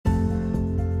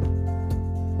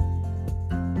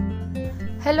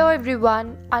Hello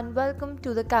everyone and welcome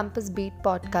to the Campus Beat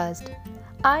podcast.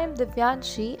 I am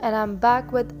Divyanshi and I'm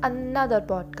back with another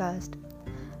podcast.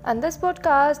 And this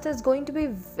podcast is going to be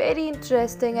very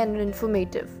interesting and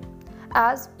informative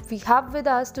as we have with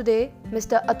us today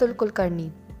Mr. Atul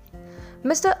Kulkarni.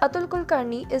 Mr. Atul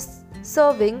Kulkarni is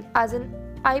serving as an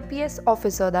IPS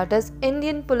officer, that is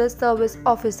Indian Police Service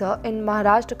Officer in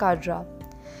Maharashtra Cadre.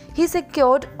 He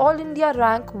secured All India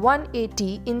rank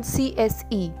 180 in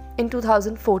CSE in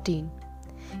 2014.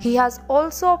 He has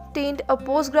also obtained a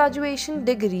post-graduation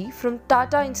degree from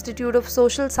Tata Institute of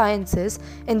Social Sciences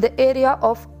in the area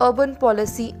of urban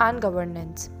policy and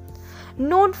governance.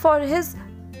 Known for his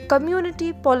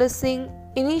community policing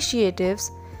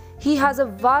initiatives, he has a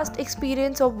vast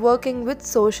experience of working with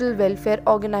social welfare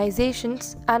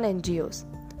organizations and NGOs.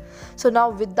 So now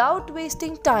without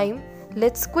wasting time,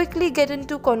 let's quickly get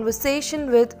into conversation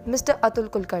with Mr. Atul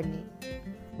Kulkarni.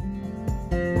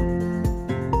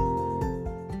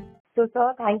 So,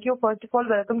 sir, thank you. First of all,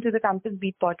 welcome to the Campus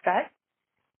Beat podcast.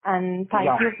 And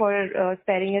thank you for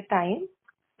sparing your time.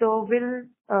 So, we'll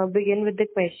begin with the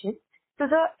question. So,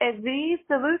 sir, every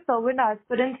civil servant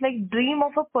aspirants dream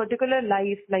of a particular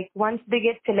life, once they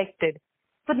get selected.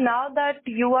 So, now that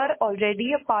you are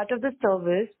already a part of the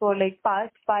service for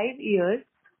past 5 years,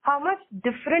 how much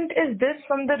different is this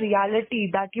from the reality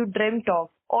that you dreamt of,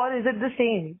 or is it the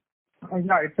same?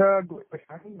 Yeah, it's a good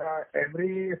question.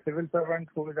 Every civil servant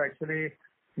who is actually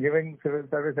giving civil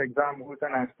service exam, who's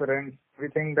an aspirant, we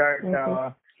think that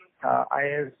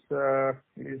IAS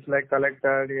is like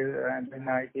collector, and in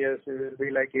IPS we will be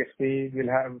like SP. We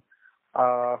have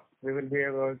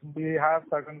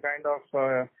certain kind of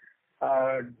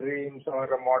dreams or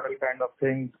a model kind of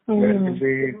things where we'll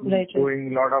be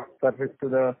doing a lot of service to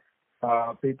the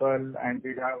people, and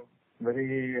we'll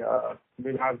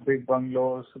have big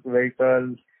bungalows,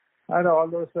 vehicles, and all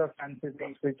those fancy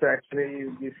things which actually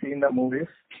we see in the movies.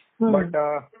 But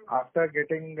after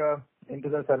getting into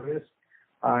the service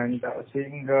and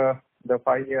seeing the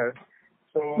 5 years,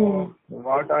 so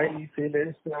what I feel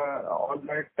is all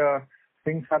that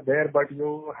things are there, but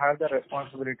you have the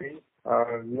responsibility.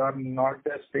 You are not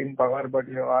just in power, but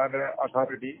you are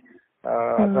authority.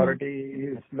 Authority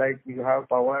is like you have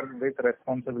power with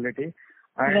responsibility.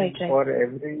 And for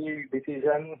every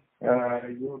decision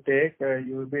you take,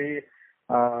 you will be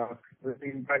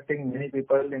impacting many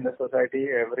people in the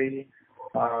society. Every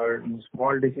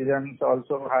small decisions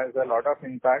also has a lot of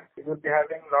impact. You will be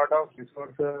having a lot of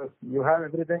resources. You have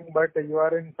everything, but you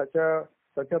are in such a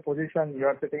position. You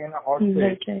are sitting in a hot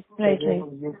seat.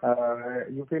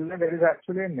 You feel that there is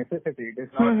actually a necessity. It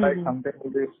is not like something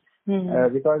which is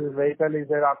because vehicle is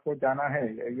there. आपको जाना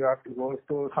है. You have to go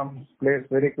to some place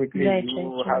very quickly.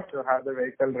 You have to have the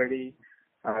vehicle ready.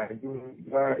 You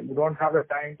don't have the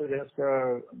time to just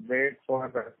wait for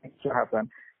things to happen.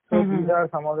 So these are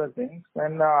some of the things.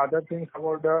 And other things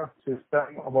about the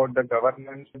system, about the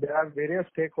governance. There are various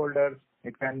stakeholders.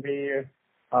 It can be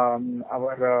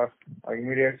our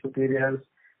immediate superiors.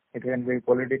 It can be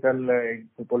political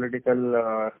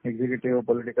executive,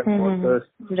 political forces,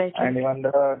 and even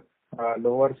the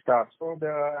lower staff. So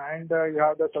you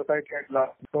have the society at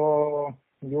large. So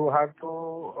you have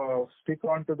to stick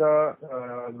on to the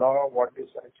law. What is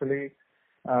actually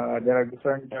there are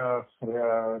different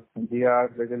GR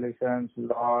regulations,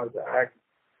 laws, acts.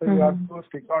 So you have to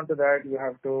stick on to that. You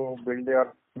have to build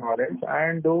your knowledge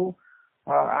and do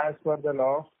as per the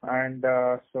law, and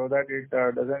so that it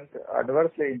doesn't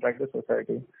adversely impact the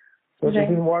society. So this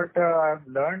is what I've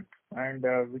learned, and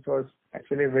which was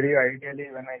actually very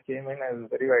ideally when I came in as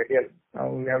very ideal. Now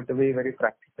we have to be very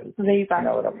practical in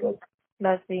our approach.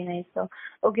 That's very nice, sir.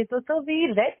 Okay, so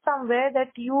we read somewhere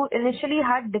that you initially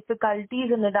had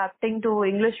difficulties in adapting to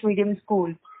English medium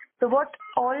school. So what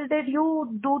all did you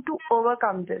do to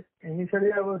overcome this?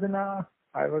 Initially, I was in a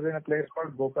place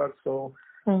called Gokak. So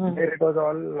there it was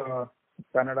all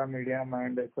Kannada medium,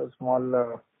 and it's a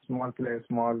small place,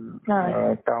 small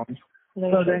town.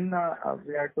 So then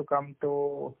we had to come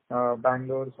to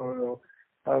Bangalore. So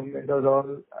it was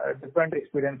all a different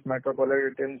experience.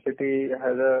 Metropolitan city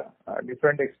has a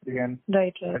different experience,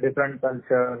 a different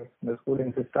culture. The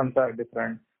schooling systems are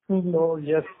different. So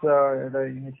yes, the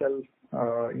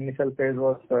initial phase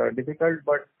was difficult,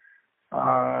 but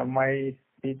my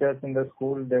teachers in the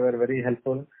school, they were very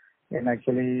helpful in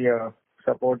actually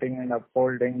supporting and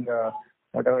upholding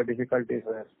whatever difficulties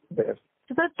were there.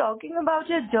 So, sir, talking about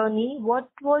your journey, what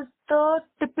was the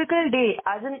typical day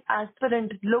as an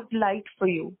aspirant looked like for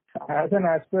you? As an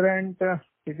aspirant,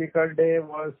 typical day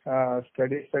was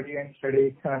study, and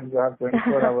you have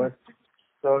 24 hours.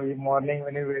 So in morning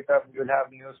when you wake up, you'll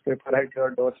have newspaper at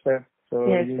your doorstep. So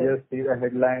Yes, you yes. just see the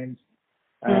headlines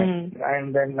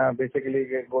and then basically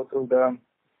go through the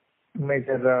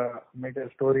major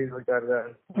stories which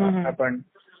are happened.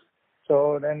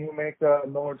 So then you make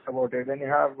notes about it. Then you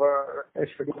have a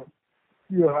schedule.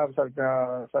 You have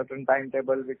certain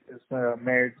timetable which is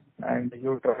made, and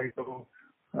you try to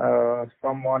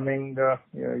from morning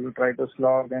you try to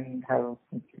slog and have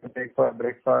take for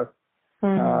breakfast.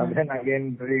 Then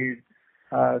again read.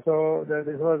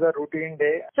 This was a routine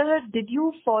day. So did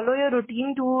you follow your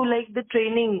routine to like the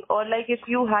training, or like if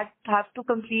you have to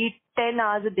complete 10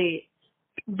 hours a day,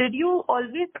 did you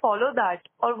always follow that,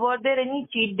 or were there any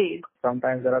cheat days?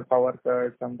 Sometimes there are power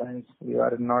cuts. Sometimes you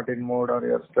are not in mood or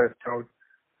you are stressed out.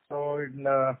 So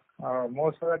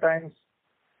most of the times,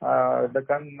 I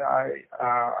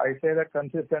say that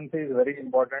consistency is very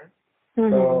important.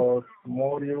 So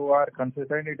more you are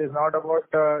consistent, it is not about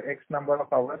X number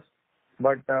of hours,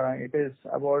 but it is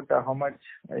about how much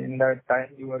in that time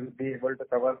you will be able to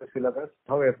cover the syllabus,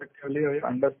 how effectively you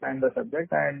understand the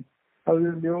subject, and how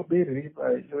will you be you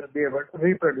will be able to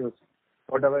reproduce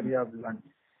whatever you have learned.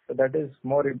 So that is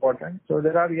more important. So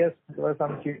there were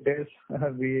some cheat days.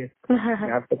 We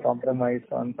have to compromise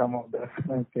on some of the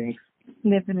things.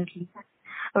 Definitely.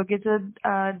 Okay, so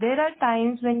there are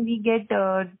times when we get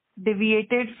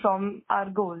deviated from our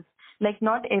goals. Like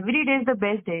not every day is the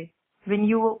best day when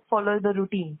you follow the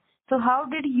routine. So how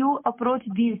did you approach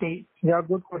these days? Yeah,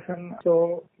 good question.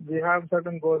 So we have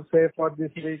certain goals. Say for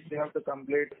this week, we have to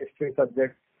complete history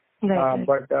subject. Right.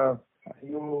 But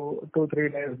you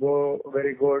 2-3 days go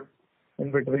very good.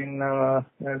 In between,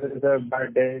 there is a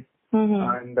bad day.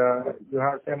 And you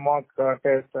have a mock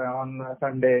test on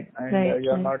Sunday, and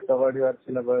you have not covered your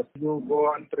syllabus. You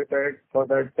go unprepared for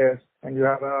that test, and you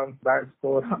have a bad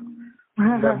score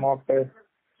in the mock test.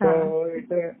 So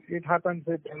it happens.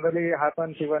 It generally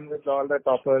happens even with all the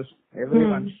toppers.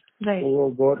 Everyone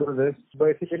who go through this.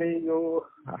 Basically, you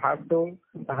have to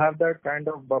have that kind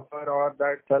of buffer or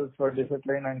that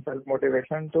self-discipline and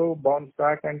self-motivation to bounce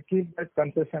back and keep that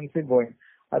consistency going.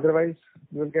 Otherwise,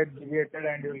 you will get deviated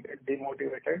and you will get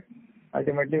demotivated.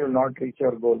 Ultimately, you will not reach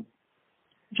your goal.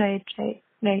 Right,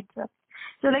 sir.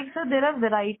 So, there are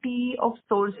variety of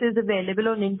sources available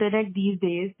on internet these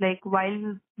days. Like,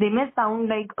 while they may sound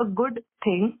like a good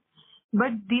thing,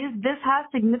 but this has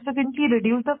significantly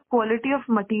reduced the quality of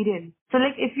material. So,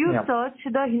 if you search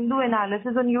the Hindu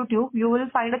analysis on YouTube, you will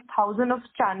find 1,000 of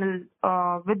channels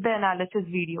with the analysis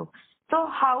video. So,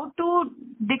 how to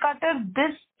declutter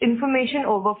this information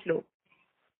overflow?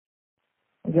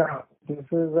 Yeah, this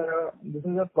is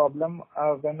a problem.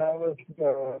 When I was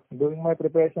doing my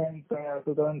preparation in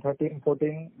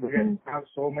 2013-14, we didn't have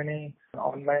so many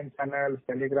online channels,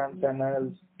 Telegram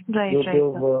channels,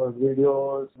 YouTube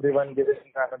videos, everyone giving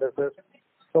analysis.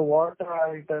 So what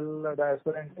I tell the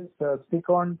aspirants is stick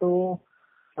on to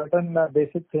certain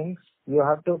basic things. You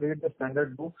have to read the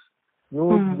standard books. You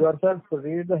yourself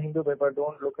read the Hindu paper.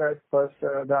 Don't look at first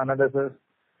the analysis.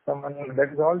 That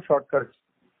is all shortcuts.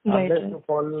 Unless you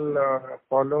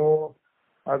follow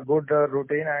a good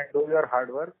routine and do your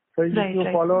hard work. So if you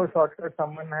follow shortcut,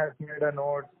 someone has made a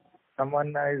note,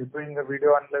 someone is doing a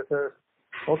video analysis.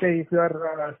 Okay, if you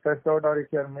are stressed out or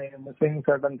if you are missing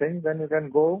certain things, then you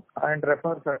can go and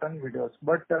refer certain videos.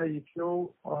 But if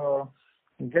you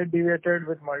get deviated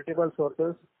with multiple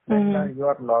sources, then you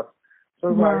are lost. So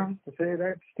I say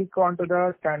that stick on to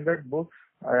the standard books.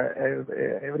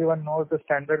 Everyone knows the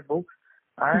standard books.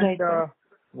 And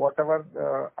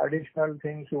whatever additional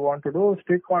things you want to do,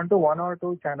 stick on to 1 or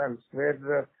 2 channels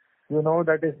where you know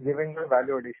that is giving the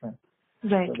value addition. So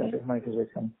that is my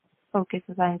suggestion. Okay,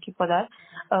 so thank you for that.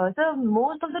 So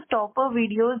most of the topper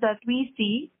videos that we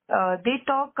see, they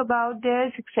talk about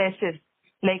their successes.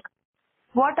 Like,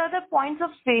 what are the points of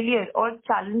failure or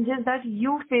challenges that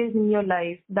you faced in your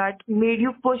life that made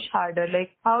you push harder?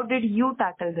 Like, how did you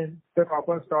tackle them? The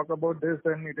toppers talk about this,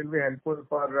 and it will be helpful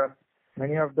for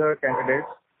many of the candidates.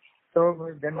 So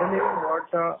generally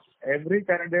what every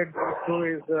candidate goes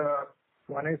through is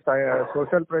one is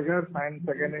social pressures and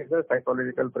second is the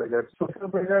psychological pressures. Social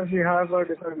pressures we have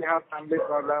family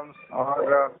problems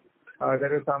or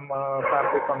there is some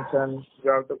family function,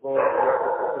 you have to go, you have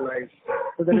to socialize.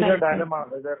 So there is a dilemma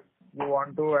whether you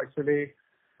want to actually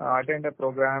attend a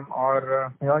program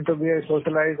or you want to be a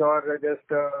socialize or just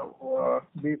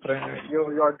be friend. You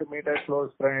want to meet a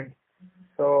close friend.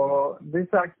 So this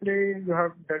actually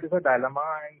that is a dilemma,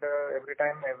 and every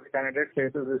time every candidate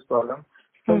faces this problem.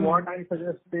 So what I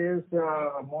suggest is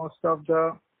most of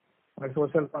the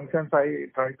social functions I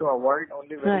try to avoid,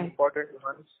 only very important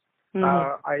ones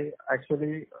I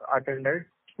actually attended.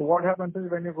 So what happens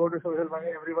is when you go to social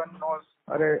media, everyone knows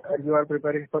you are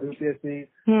preparing for UPSC,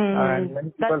 and many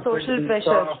people That social said,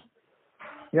 pressure.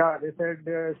 yeah, they said,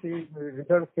 see,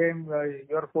 results came,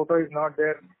 your photo is not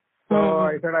there. So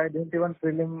I said, I didn't even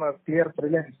clear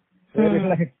prelims.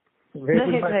 Where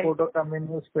will my photo come in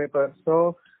newspaper?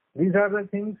 So these are the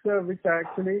things which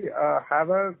actually have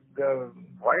a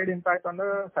wide impact on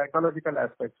the psychological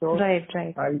aspect. So Right.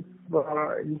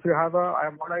 if you have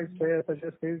what I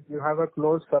suggest is you have a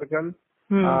close circle,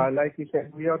 like it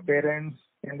can be your parents,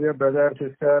 can be your brother,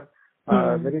 sister,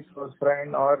 very close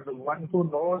friend, or one who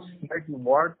knows that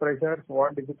what pressures,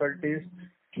 what difficulties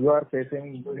you are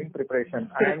facing during preparation,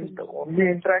 and only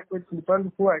interact with people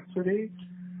who actually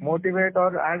motivate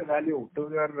or add value to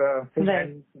your thing,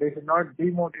 and they should not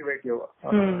demotivate you.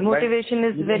 Motivation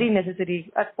is very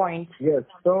necessary at points. Yes.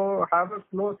 So have a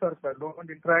close circle. Don't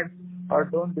interact or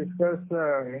don't discuss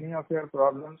any of your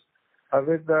problems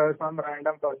with some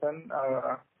random person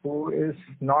who is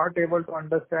not able to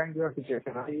understand your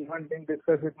situation. I even didn't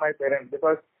discuss with my parents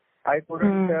because I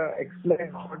couldn't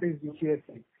explain what is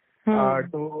UPSC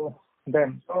to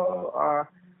them. So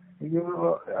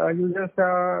you just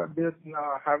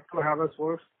have to have a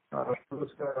source,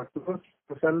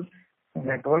 social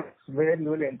networks where you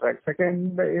will interact.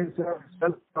 Second is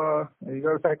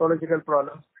your psychological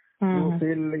problems. You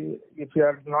feel if you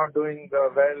are not doing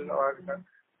well, or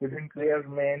you didn't clear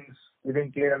mains, you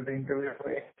didn't clear the interview,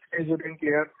 you didn't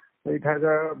clear, so it has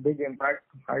a big impact.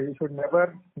 You should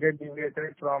never get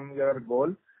deviated from your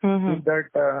goal. Keep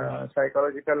that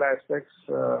psychological aspects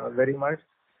very much.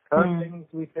 Third thing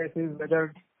we face is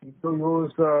whether to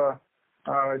use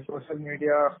social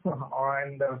media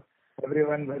and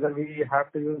everyone, whether we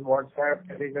have to use WhatsApp,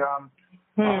 Telegram,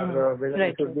 or whether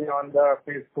we should be on the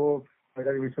Facebook,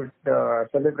 whether we should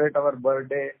celebrate our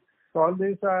birthday. So all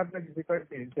these are the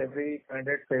difficulties every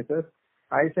candidate faces.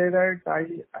 I say that I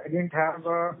didn't have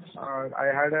I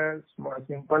had a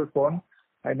simple phone.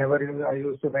 I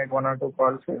used to make 1 or 2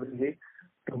 calls every week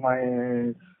to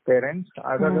my parents.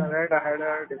 Other than that, I had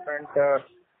a different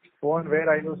phone where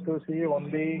I used to see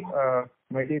only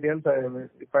materials.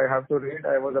 If I have to read,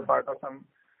 I was a part of some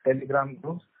Telegram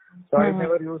groups. So I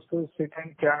never used to sit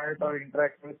and chat or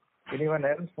interact with anyone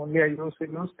else. Only I used to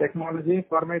use technology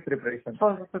for my preparation.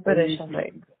 For preparation,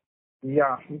 right.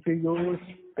 Yeah, if you use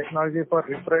technology for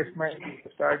refreshment,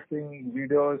 you start seeing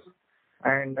videos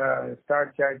and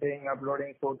start chatting,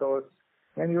 uploading photos,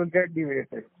 then you will get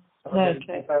deviated. So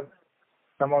these are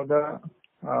some of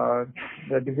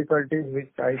the difficulties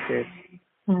which I face.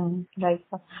 Right.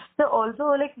 So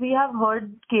also, we have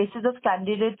heard cases of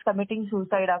candidates committing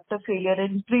suicide after failure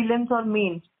in prelims or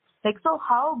mains. So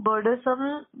how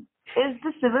burdensome is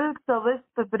the civil service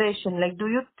preparation? Do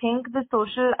you think the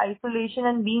social isolation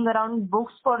and being around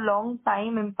books for a long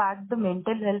time impact the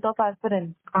mental health of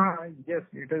aspirants? Yes,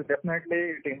 it is definitely,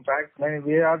 it impacts.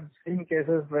 We have seen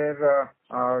cases where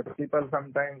people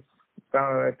sometimes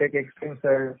take extreme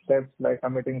steps like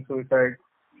committing suicide.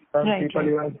 Some people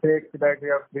even say that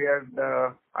you have cleared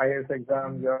the IAS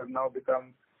exam, you have now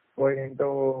going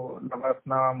into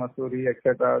Navasna, Masuri,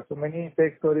 etc. So many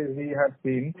fake stories we have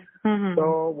seen.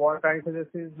 So what I suggest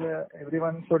is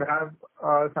everyone should have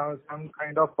some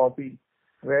kind of hobby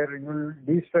where you will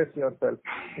de-stress yourself.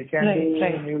 It can be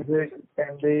music, it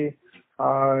can be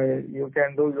you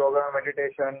can do yoga,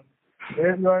 meditation,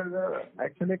 where you are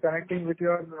actually connecting with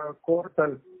your core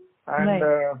self. And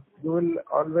you will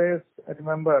always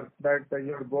remember that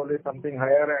your goal is something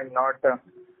higher and not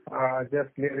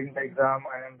just clearing the exam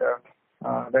and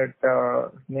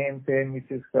that name fame which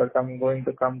is going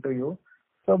to come to you.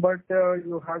 So, but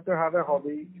you have to have a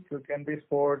hobby. You can be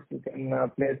sports, you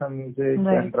can play some music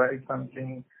and write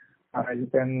something. You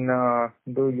can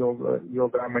do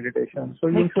yoga, meditation. So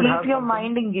you should have your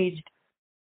mind engaged.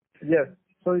 Yes.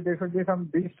 So there should be some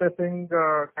de-stressing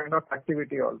kind of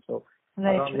activity also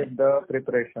along with the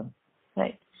preparation.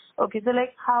 Right. Okay. So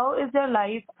how is your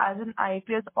life as an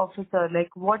IPS officer?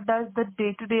 What does the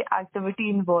day-to-day activity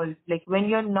involve? When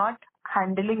you're not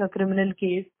handling a criminal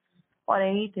case or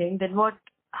anything, then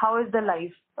how is the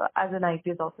life as an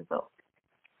IPS officer?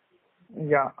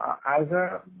 Yeah. As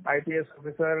a IPS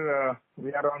officer,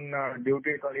 we are on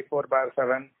duty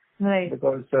 24/7. Right.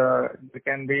 Because there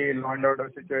can be law and order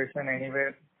situation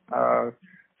anywhere.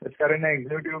 If you're in an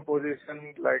executive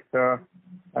position,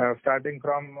 starting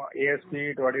from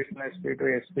ASP to additional SP to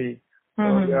SP,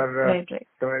 so your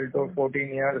 12 to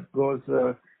 14 years goes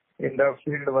in the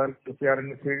field work. If you are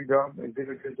in a field job,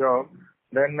 executive job,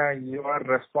 then you are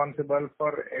responsible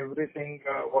for everything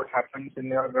what happens in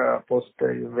your post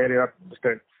where you are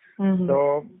posted.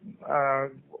 So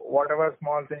whatever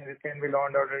small things, it can be law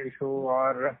and order issue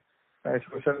or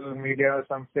social media,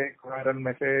 some fake viral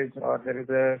message, or there is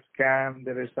a scam,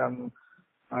 there are some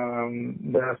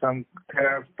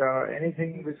theft,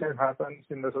 anything which has happens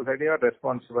in the society are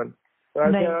responsible. So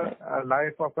as a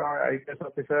life of an IPS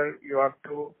officer, you have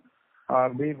to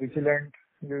be vigilant.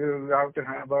 You have to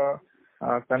have a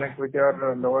connect with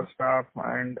your lower staff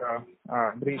and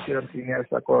brief your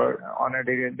seniors on a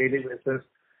daily basis.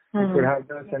 You should have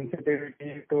the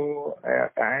sensitivity to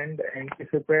and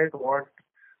anticipate what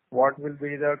will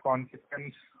be the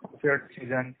consequence of your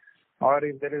decision, or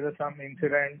if there is some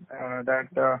incident that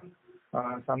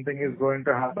something is going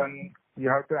to happen, you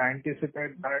have to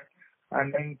anticipate that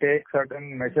and then take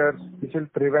certain measures which will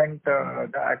prevent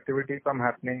the activity from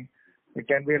happening. It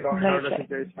can be a law and order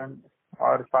situation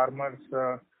or farmers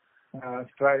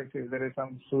strike. If there is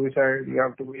some suicide, you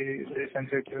have to be very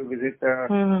sensitive, visit the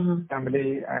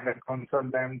family and console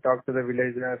them, talk to the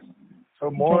villagers.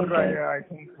 So more, I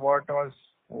think what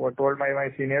told my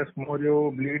seniors, more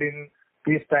you bleed in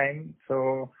peacetime,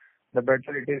 so the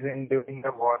better it is in during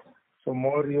the war. So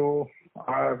more you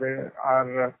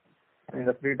are in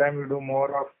the free time, you do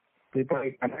more of people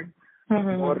connect,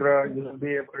 more you will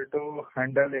be able to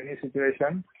handle any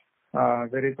situation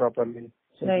very properly.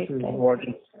 So this is what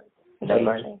is the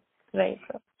life. Right.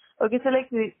 Okay, so like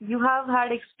you have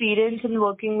had experience in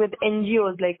working with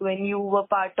NGOs, like when you were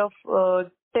part of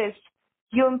TIS,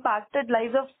 you impacted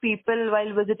lives of people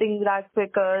while visiting rag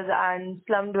pickers and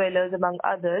slum dwellers, among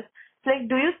others. Like,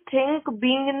 do you think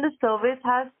being in the service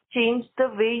has changed the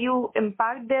way you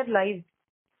impact their lives?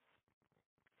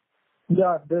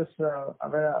 Yeah, the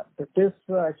TIS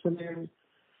actually,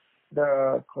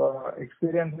 the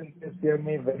experience in this gave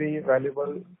me very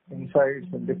valuable insights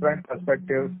and different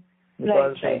perspectives,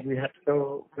 because we had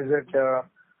to visit,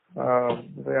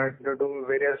 we had to do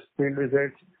various field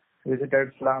visits,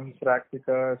 visited slums, rag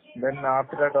pickers. Then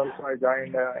after that also I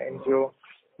joined NGO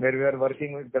where we were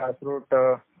working with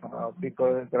grassroots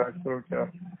people,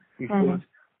 grassroots issues.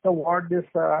 So what this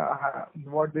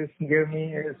gave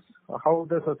me is how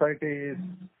the society is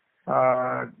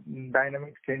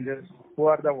dynamic changes, who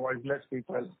are the voiceless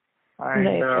people,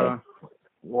 and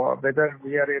whether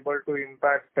we are able to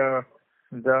impact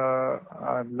the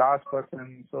last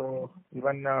person. So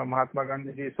even Mahatma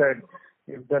Gandhi said,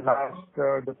 if the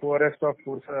poorest of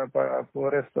poor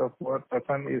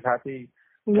person is happy,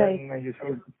 then you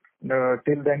should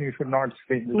till then you should not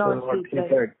speak. This is what he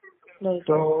said.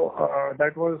 So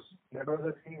that was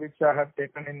the thing which I have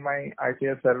taken in my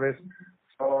IPS service.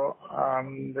 So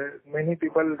many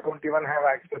people don't even have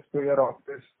access to your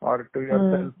office or to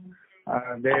yourself.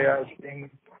 They are staying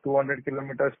 200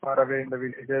 kilometers far away in the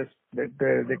villages.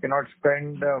 They cannot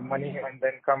spend money and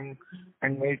then come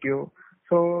and meet you.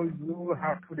 So you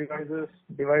have to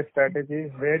devise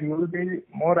strategies where you will be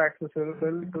more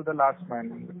accessible to the last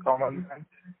man, the common man,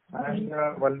 and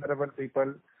vulnerable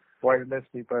people, voiceless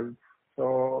people.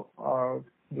 So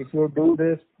if you do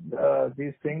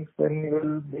these things, then you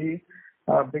will be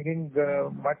bringing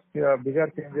much bigger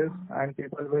changes, and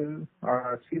people will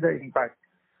see the impact.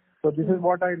 So this is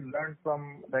what I learned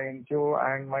from the NGO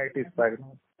and my TIS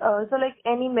background. So like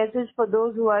any message for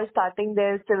those who are starting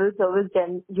their civil service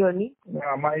journey?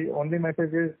 My only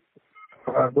message is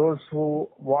those who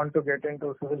want to get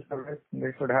into civil service,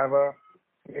 they should have a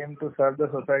aim to serve the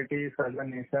society, serve the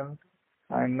nation,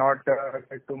 and not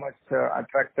get too much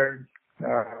attracted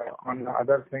on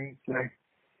other things like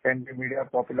can be media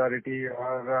popularity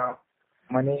or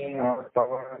money or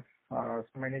power.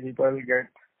 So many people get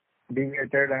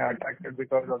deviated and attracted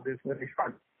because of this very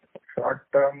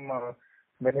short-term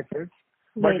benefits.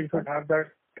 But you should have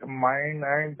that mind,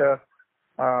 and you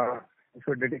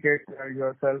should dedicate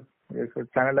yourself. You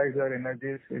should channelize your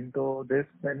energies into this.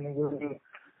 Then you will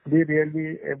be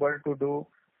really able to do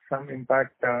some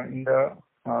impact in the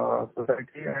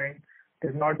society. And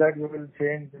it's not that you will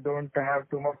change. You don't have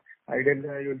too much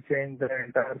idea. You will change the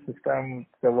entire system,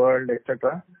 the world,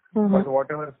 etc. But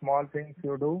whatever small things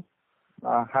you do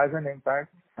has an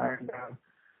impact, and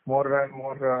more and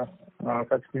more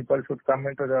such people should come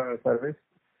into the service.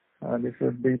 This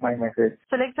would be my message.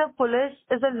 So like the police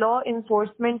is a law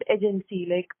enforcement agency.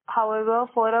 Like, however,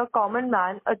 for a common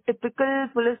man, a typical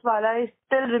police wala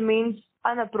still remains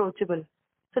unapproachable.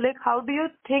 So like, how do you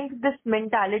think this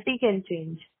mentality can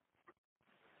change?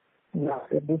 Yeah,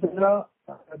 this is a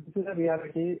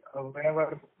reality.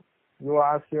 Whenever you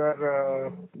ask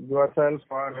yourself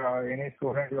or any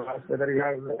student, you ask whether you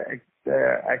have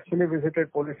actually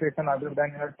visited police station other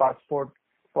than your passport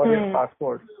for your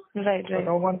passport. Right. So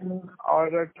no one, or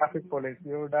a traffic police,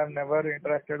 you would have never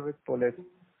interacted with police.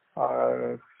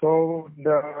 So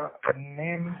the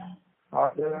name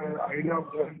or the idea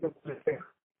of going to police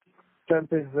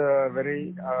itself is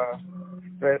very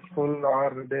stressful,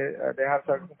 or they have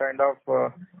certain kind of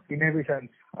inhibitions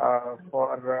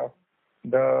for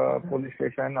the police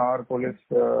station or police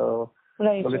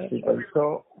people.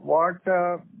 So what,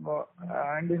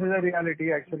 and this is a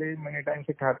reality actually, many times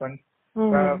it happens. I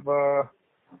have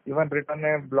even written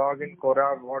a blog in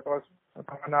Quora.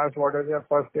 Someone asked, what was your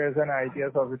first day as an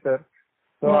IPS officer?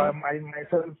 So I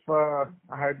myself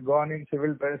had gone in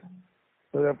civil dress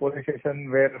to the police station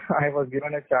where I was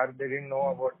given a charge. They didn't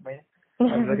know about me. I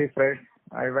was very fresh.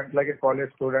 I went like a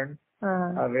college student,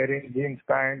 wearing jeans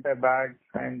pant, a bag,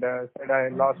 and said I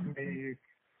lost my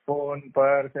phone,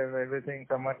 purse, everything.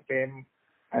 Someone came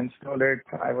and stole it.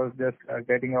 I was just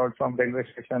getting out from railway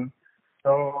station.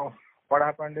 So what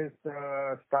happened is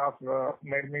staff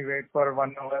made me wait for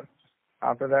 1 hour.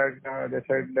 After that, they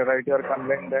said, write your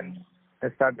complaint. Then they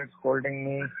started scolding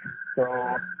me. So,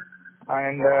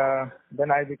 and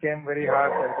then I became very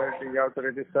harsh. I said, you have to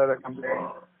register the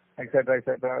complaint, etc.,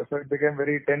 etc. So it became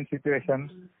very tense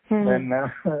situation. Then,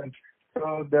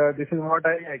 this is what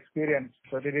I experienced.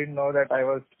 So they didn't know that I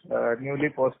was newly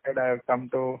posted. I have come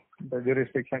to the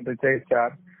jurisdiction to take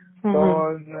charge.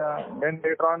 So then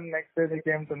later on, next day they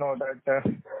came to know that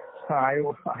I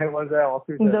was an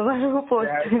officer. The one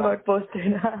who got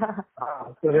posted.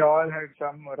 So they all had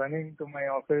come running to my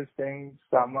office saying,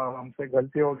 हमसे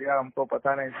गलती हो गया, हमको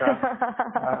पता नहीं था,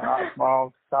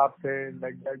 आप staff से,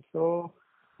 like that. So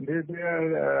these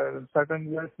are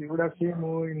certain years you would have seen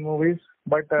in movies,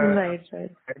 but I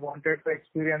wanted to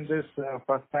experience this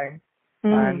first time.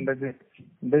 And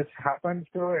this happens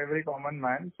to every common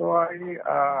man. So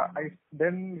I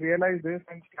then realized this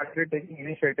and started taking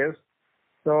initiatives.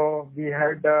 So we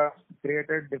had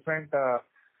created different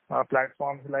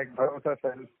platforms like Bharosa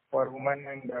Cell for women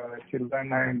and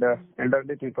children and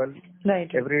elderly people.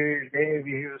 Every day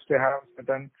we used to have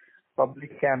certain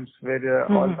public camps where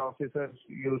all the officers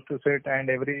used to sit, and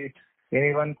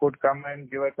anyone could come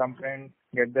and give a complaint,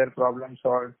 get their problem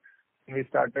solved. We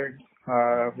started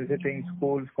visiting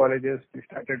schools, colleges. We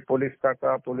started Police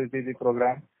Kaka, Police Didi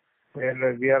program,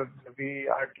 where we are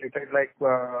treated like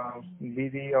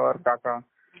Didi or Kaka.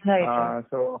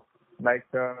 So like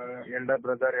elder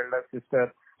brother, elder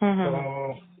sister.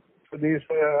 So these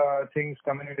things,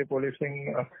 community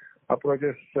policing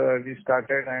approaches we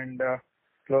started, and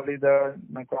slowly the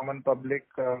common public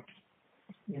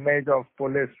image of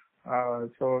police,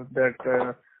 so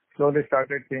that slowly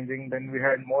started changing. Then we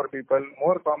had more people,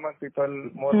 more common people,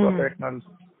 more professionals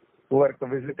who were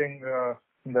visiting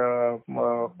the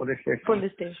police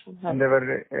station. And they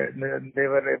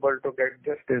were able to get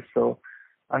justice. So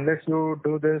unless you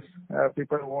do this,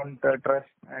 people won't trust,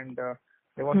 and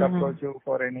they won't approach you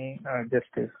for any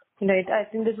justice. Right. I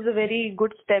think this is a very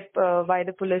good step by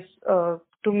the police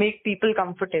to make people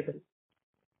comfortable.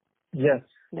 Yes.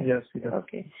 Yes.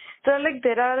 Okay. So like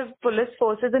there are police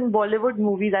forces in Bollywood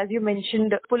movies, as you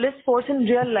mentioned, police force in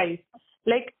real life.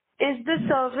 Like, is the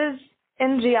service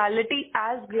in reality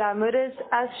as glamorous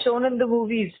as shown in the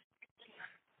movies?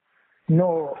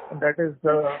 No, that is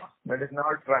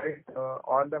not right.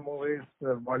 All the movies,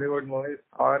 Bollywood movies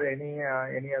or any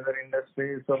other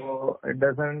industry, so it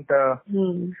doesn't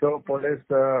show police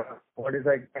what is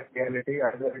the exact reality.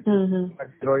 Either it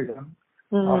is heroism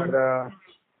or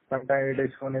sometimes it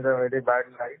is shown in a very bad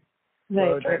light.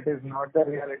 So that is not the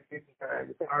reality.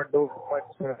 You cannot do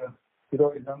much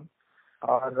heroism,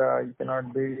 or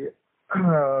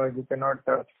you cannot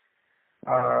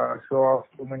show off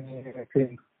too many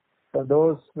things. So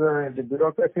those the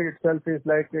bureaucracy itself is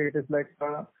like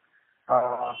a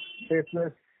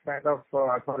faceless kind of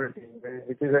authority,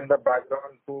 which is in the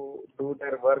background to do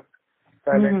their work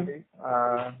silently.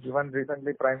 Even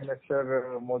recently, Prime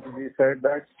Minister Modi ji said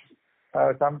that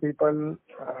some people,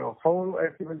 how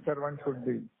a civil servant should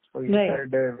be. So he said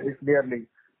very clearly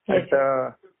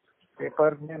that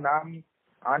paper में नाम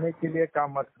आने के लिए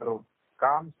काम मत करो,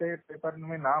 काम से पेपर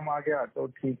में नाम आ गया तो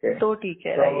ठीक है.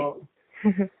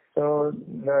 So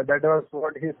that was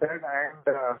what he said,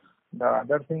 and the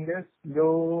other thing is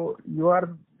your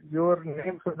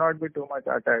name should not be too much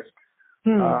attached.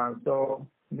 So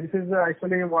this is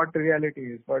actually what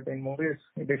reality is, but in movies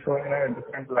it is shown in a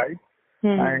different light,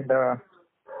 and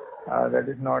that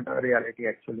is not a reality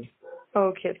actually.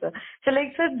 Okay, sir. So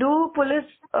like, sir, do police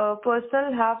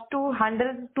personnel have to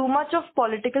handle too much of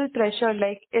political pressure?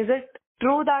 Like, is it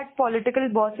true that political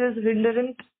bosses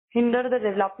hinder the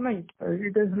development?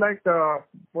 It is like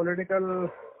political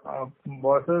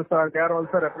bosses they are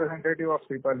also representative of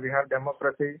people. We have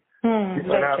democracy.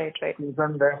 People have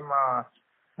chosen them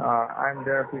and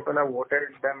people have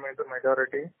voted them into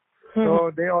majority. Hmm.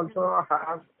 So they also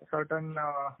have certain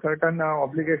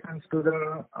obligations to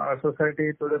the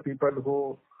society, to the people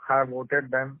who have voted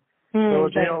them. So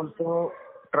they Right. also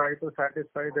try to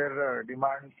satisfy their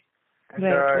demands. And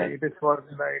Right. it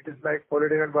is like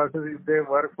political bosses. If they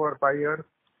work for 5 years,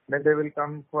 then they will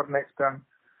come for next term.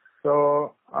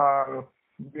 So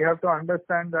we have to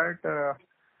understand that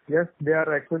yes, they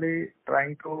are actually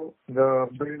trying to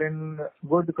build in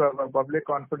good public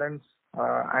confidence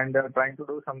and trying to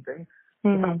do something.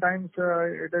 Hmm. Sometimes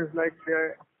it is like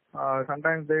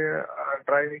sometimes they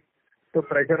try to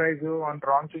pressurize you on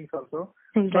wrong things also.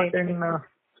 Right. But in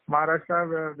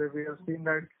Maharashtra, we have seen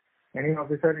that any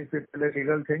officer, if it's a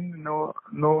legal thing,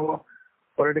 no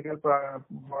political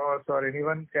boss or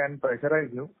anyone can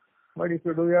pressurize you. But if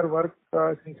you do your work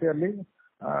sincerely,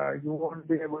 you won't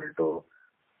be able to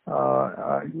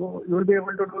you will be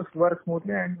able to do work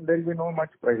smoothly, and there will be no much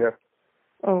pressure.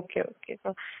 Okay.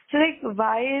 So like,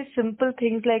 why is simple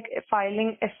things like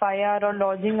filing FIR or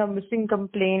lodging a missing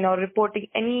complaint or reporting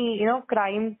any,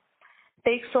 crime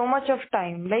take so much of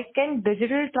time? Like, can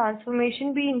digital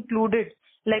transformation be included,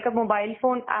 like a mobile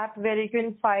phone app where you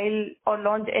can file or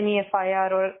launch any FIR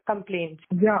or complaints?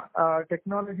 Yeah,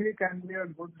 technology can be a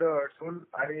good tool.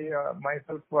 I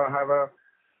myself have a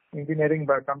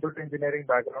computer engineering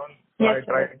background, so Yes, I sir.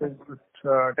 try to use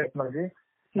technology.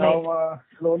 Right. Now,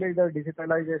 slowly the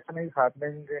digitalization is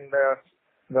happening in the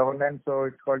governance, so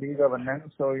it's called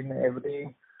e-governance. So in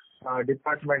every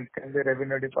department, can be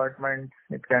revenue department,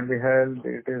 it can be health,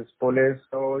 it is police.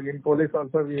 So in police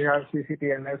also we have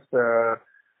CCTNS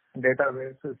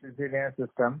database, CCTNS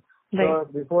system. Right. So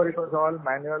before it was all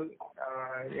manual.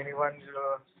 Anyone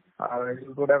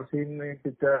you could have seen in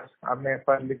pictures, आपने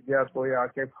FIR लिख दिया, कोई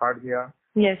आके फाड़ दिया.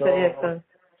 Yes, sir. Yes, So sir.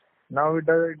 now it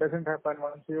doesn't happen.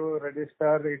 Once you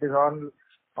register, it is all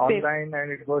online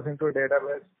and it goes into a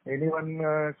database. Anyone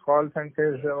calls and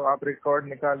says, "आप record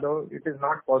निकाल दो," it is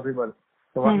not possible.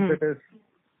 So once it is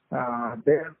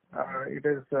there, it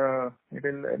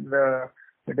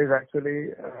is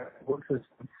actually a good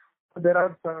system. So there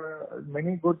are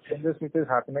many good changes which is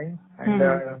happening,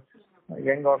 and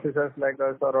young officers like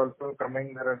us are also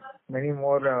coming. There are many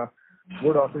more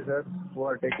good officers who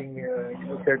are taking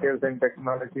initiatives in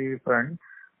technology front.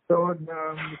 So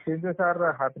changes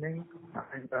are happening,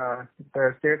 and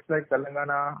the states like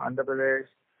Telangana, Andhra Pradesh,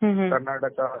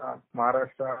 Karnataka,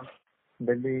 Maharashtra,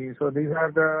 Delhi. So these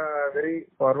are the very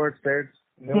forward states,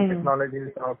 new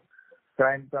technologies of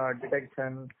crime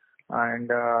detection and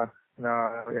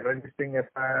registering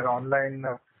FIR, online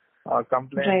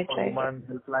complaints for women,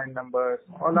 helpline numbers,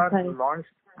 all are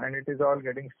launched, and it is all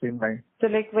getting streamlined. So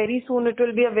like very soon it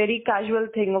will be a very casual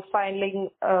thing of filing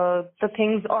the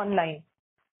things online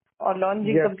or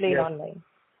launching complaint online.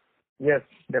 Yes,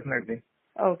 definitely.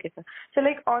 Okay, sir. So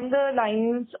like on the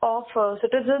lines of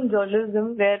citizen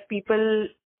journalism, where people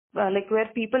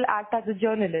act as a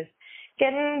journalist,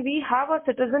 can we have a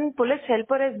citizen police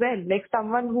helper as well, like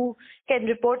someone who can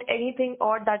report anything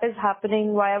odd that is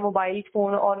happening via mobile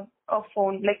phone or a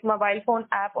phone, like mobile phone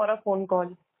app or a phone call?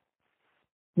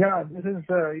 Yeah, this is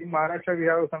in Maharashtra we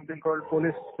have something called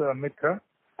Police Mitra.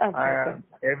 Okay.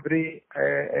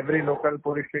 Every local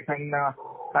police station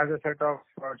has a set of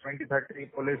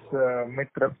 20-30 police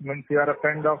Mitra. Means you are a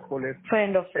friend of police.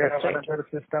 Friend of police. They have another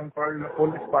system called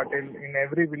Police Patil. In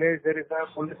every village there is a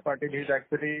Police Patil. He is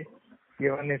actually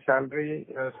given his salary,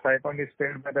 stipend is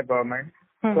paid by the government.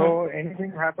 So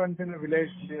anything happens in the village,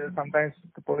 sometimes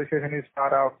the police station is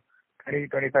far off,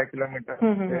 20-25 kilometers.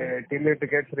 Till it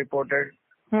gets reported,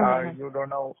 you don't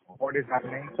know what is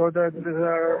happening. So there is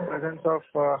a presence of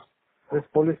this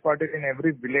police party in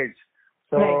every village.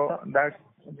 So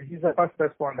he is the first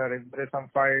responder. If there is some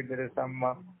fight, there is some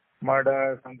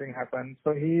murder, something happens.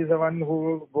 So he is the one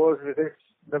who goes, visits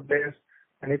the place,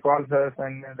 and he calls us,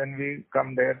 and then we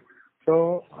come there.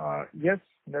 So yes,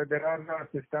 there are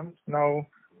systems. Now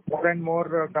more and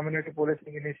more community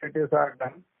policing initiatives are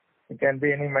done. It can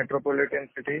be any metropolitan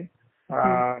city.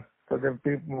 So the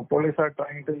police are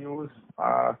trying to use,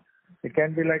 it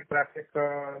can be like traffic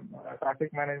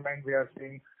management. We are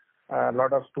seeing a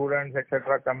lot of students,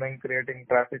 etc., coming, creating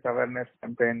traffic awareness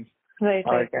campaigns.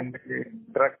 It can be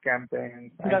drug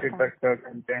campaigns, anti-drug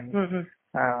campaigns.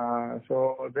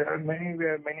 So there are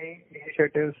many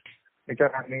initiatives which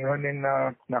are happening even in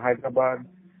Hyderabad,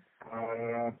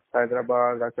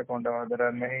 Rachakonda. There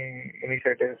are many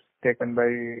initiatives taken by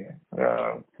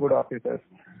good officers.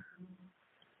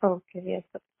 Okay, yes,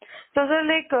 sir. So, sir,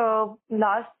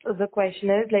 the question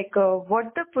is,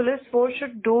 what the police force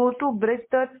should do to bridge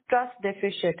the trust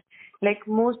deficit like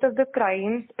most of the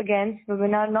crimes against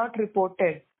women are not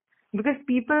reported because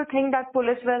people think that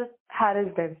police will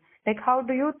harass them. Like, how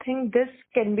do you think this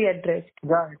can be addressed?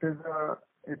 Yeah, it is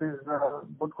a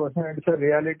good question. It's a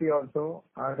reality also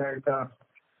that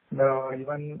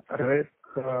even rape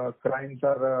crimes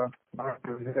are not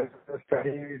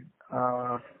studied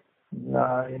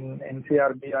in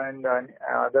NCRB and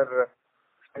other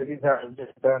studies have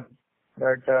just done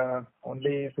that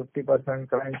only 50%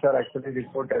 crimes are actually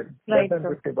reported. Right, Less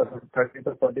than 50%, 30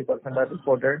 to 40% are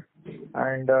reported,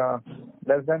 and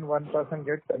less than 1%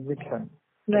 gets conviction.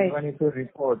 Right. Even if you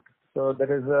report, so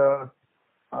there is a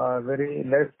very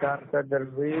less chance that there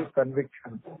will be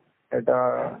conviction, that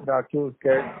the accused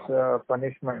gets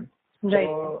punishment. Right.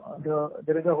 So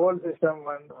there is a whole system.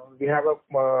 When we have a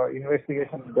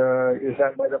investigation is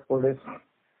done by the police.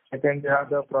 Second, we have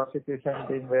the prosecution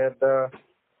team where the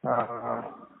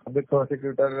public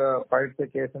prosecutor fights the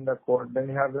case in the court. Then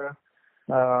you have the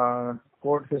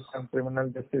court system, criminal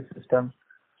justice system.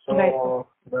 So Right.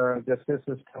 the justice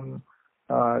system.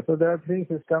 So there are three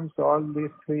systems. All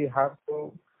these three have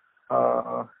to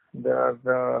all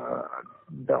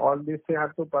these three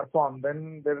have to perform.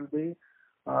 Then there will be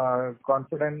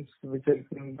confidence which is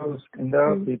induced in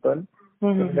the people.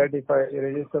 Mm-hmm. That if I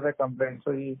register a complaint,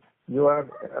 so you are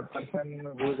a person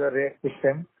who is a rape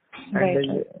victim, and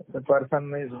Right. the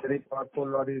person is very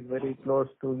powerful or is very close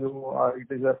to you, or it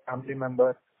is a family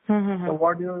member. Mm-hmm. So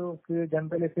what you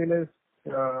generally feel is,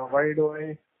 why do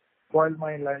I spoil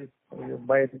my life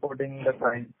by reporting the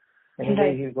crime? Anyway,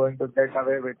 Right. he is going to get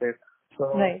away with it.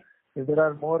 So Right. if there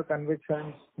are more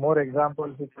convictions, more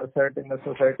examples which are set in the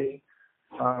society,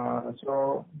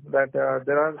 so that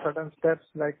there are certain steps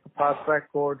like fast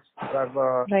track courts,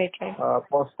 Right.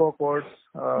 POSCO courts,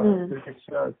 Mm.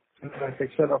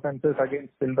 sexual offences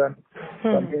against children.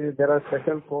 Mm. There are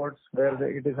special courts where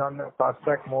it is on a fast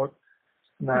track mode.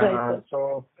 Right.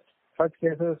 So such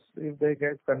cases, if they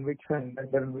get conviction, then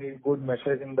there will be good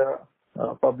message in the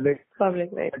public Public,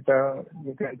 right. that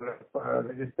you can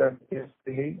register the case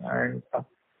freely and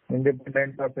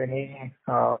independent of any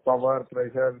power,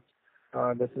 pressure,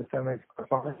 the system is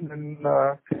performing, then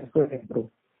things will improve.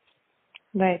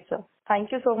 Right, sir.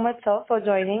 Thank you so much, sir, for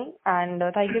joining, and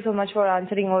thank you so much for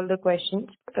answering all the questions.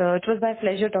 It was my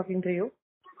pleasure talking to you.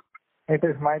 It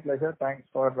is my pleasure. Thanks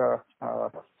for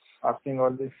asking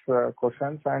all these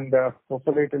questions, and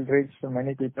hopefully it will reach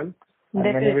many people. And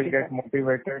many Definitely, will get sir.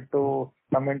 motivated to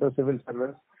come into civil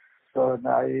service. So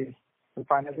the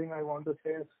final thing I want to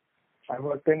say is I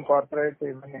worked in corporate,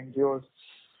 even NGOs,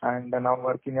 and now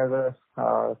working as a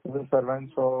civil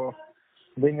servant. So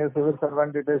being a civil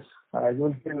servant, it is you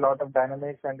will see a lot of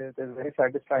dynamics, and it is very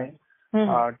satisfying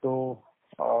to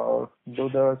do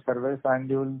the service, and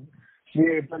you will be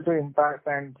able to impact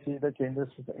and see the changes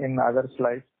in others'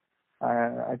 lives.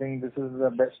 I think this is the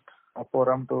best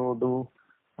forum to do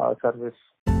service.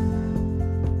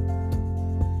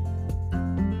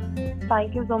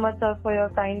 Thank you so much, sir, for your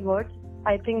kind words.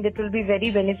 I think it will be very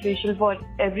beneficial for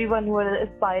everyone who is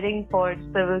aspiring for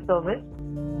civil service.